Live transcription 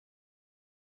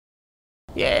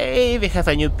Yay, we have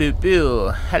a new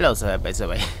pew-pew. Hello there, by the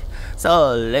way.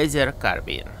 So, Laser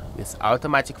Carbine. With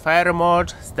automatic fire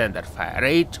mode, standard fire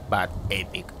rate, but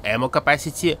epic ammo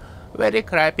capacity, very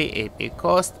crappy AP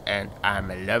cost, and I'm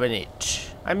loving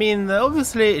it. I mean,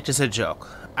 obviously it is a joke.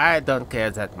 I don't care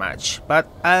that much, but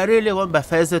I really want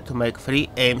Bethesda to make free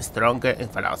aim stronger in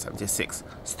Fallout 76.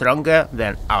 Stronger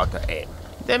than auto aim.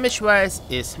 Damage wise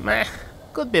is meh.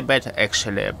 Could be better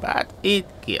actually, but it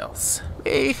kills.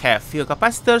 We have few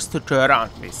capacitors to toy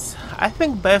around with. I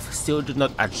think Beth still did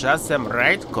not adjust them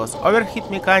right, cause overheat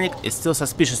mechanic is still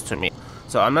suspicious to me.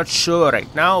 So I'm not sure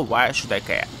right now why should I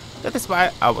care. That is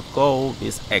why I would go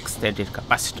with extended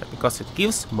capacitor, because it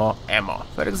gives more ammo.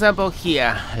 For example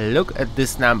here, look at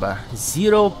this number,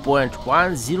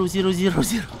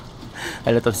 0.10000.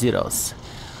 A lot of zeros.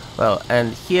 Well,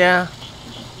 and here,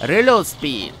 reload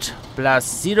speed plus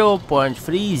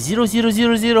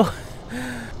 0.30000.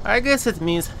 I guess it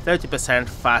means 30%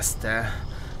 faster.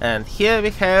 And here we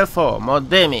have more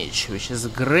damage, which is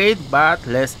great, but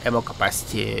less ammo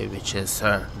capacity, which is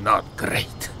not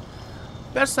great.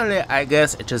 Personally, I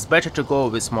guess it is better to go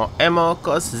with more ammo,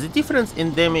 cause the difference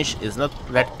in damage is not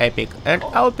that epic and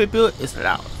our PPU is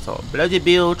loud, so bloody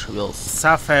build will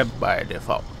suffer by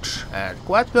default. And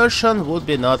quad version would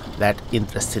be not that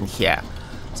interesting here.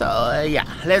 So yeah,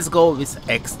 let's go with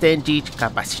extended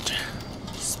capacitor.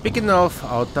 Speaking of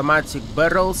automatic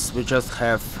barrels, we just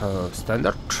have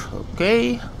standard,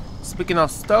 okay. Speaking of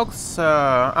stocks,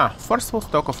 forceful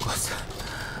stock of course.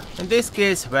 In this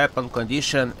case, weapon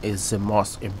condition is the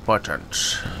most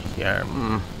important. Here,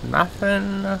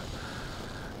 nothing.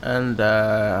 And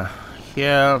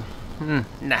here,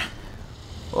 nah.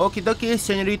 Okie dokie,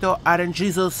 senorito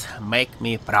RNGesus, make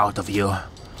me proud of you.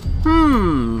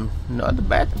 Not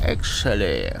bad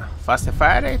actually. Faster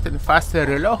fire rate and faster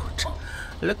reload.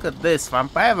 Look at this,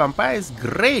 vampire is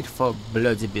great for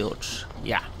bloody build.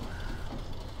 Yeah.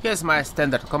 Here's my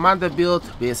standard commando build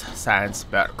with science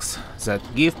perks that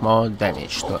give more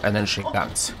damage to energy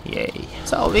guns. Yay.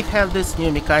 So we have this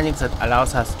new mechanic that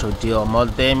allows us to deal more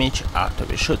damage after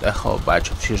we shoot a whole bunch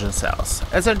of fusion cells.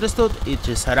 As I understood, it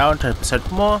is around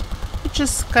 10% more, which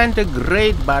is kinda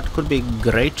great but could be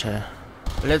greater.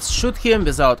 Let's shoot him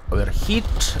without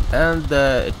overheat, and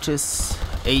it is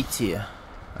 80.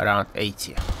 Around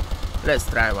 80. Let's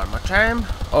try one more time.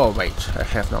 Oh wait, I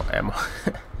have no ammo.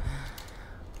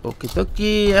 Okie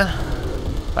dokie.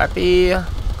 Puppy,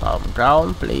 calm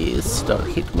down please, don't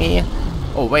hit me.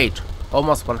 Oh wait,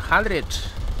 almost 100.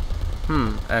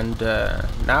 And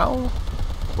now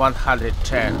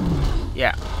 110.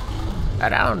 Yeah,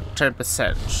 around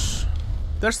 10%.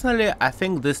 Personally, I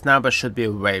think this number should be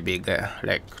way bigger,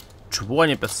 like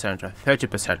 20% or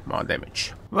 30% more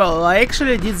damage. Well, I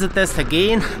actually did the test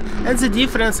again, and the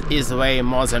difference is way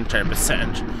more than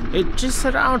 10%. It is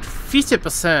around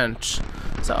 50%,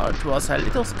 so it was a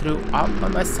little screw up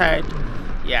on my side.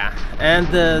 Yeah, and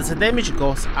the damage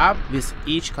goes up with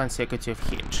each consecutive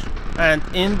hit. And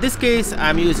in this case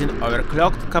I'm using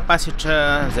overclocked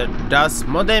capacitor that does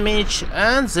more damage,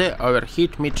 and the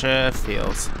overheat meter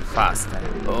feels faster.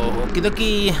 Okie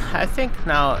dokie, I think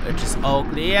now it is all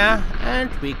clear and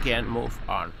we can move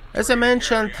on. As I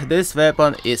mentioned, this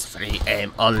weapon is free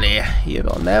aim only. You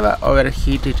will never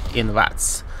overheat it in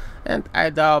watts. And I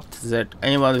doubt that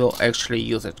anyone will actually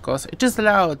use it, cause it is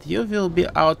loud, you will be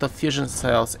out of fusion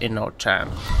cells in no time.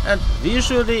 And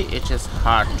visually it is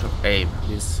hard to aim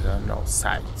with no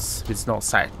sights,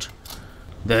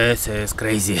 This is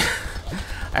crazy.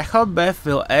 I hope Beth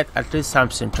will add at least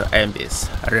something to aim with.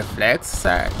 Reflex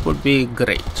sight would be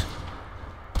great.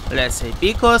 Let's say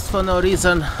because for no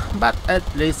reason, but at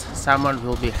least someone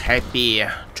will be happy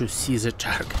to see the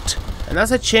target.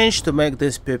 Another change to make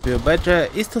this PPU better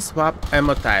is to swap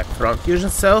ammo type from fusion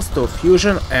cells to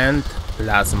fusion and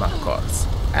plasma cores.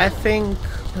 I think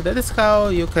that is how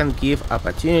you can give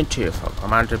opportunity for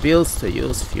commander builds to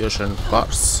use fusion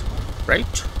cores,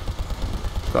 right?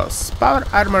 Because power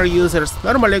armor users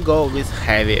normally go with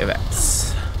heavy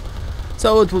events.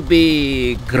 So it would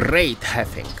be great, I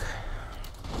think.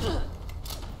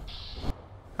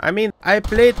 I mean, I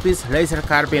played with Laser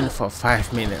Carbine for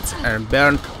 5 minutes and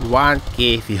burned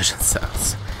 1k fusion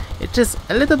cells. It is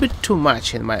a little bit too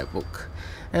much in my book.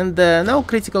 And no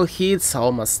critical hits,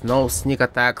 almost no sneak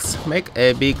attacks make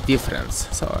a big difference.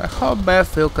 So I hope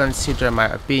Beth will consider my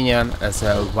opinion as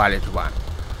a valid one.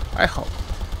 I hope.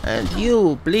 And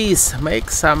you, please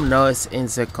make some noise in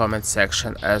the comment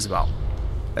section as well.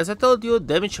 As I told you,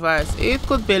 damage wise it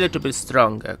could be a little bit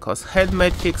stronger, cause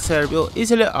handmade fixer will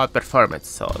easily outperform it,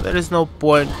 so there is no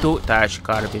point to touch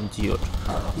Carbine dude.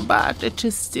 But it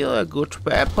is still a good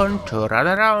weapon to run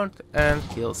around and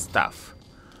kill stuff.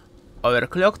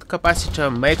 overclocked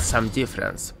capacitor makes some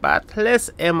difference, but less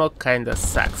ammo kinda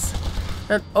sucks.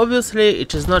 And obviously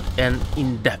it is not an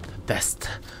in-depth test,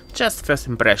 just first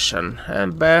impression,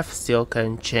 and Beth still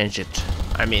can change it.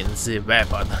 I mean the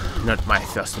weapon, not my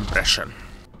first impression.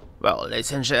 Well,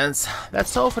 ladies and gents,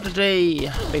 that's all for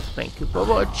today. Big thank you for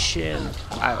watching.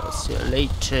 I will see you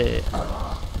later.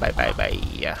 Bye bye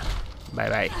bye. Bye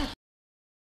bye.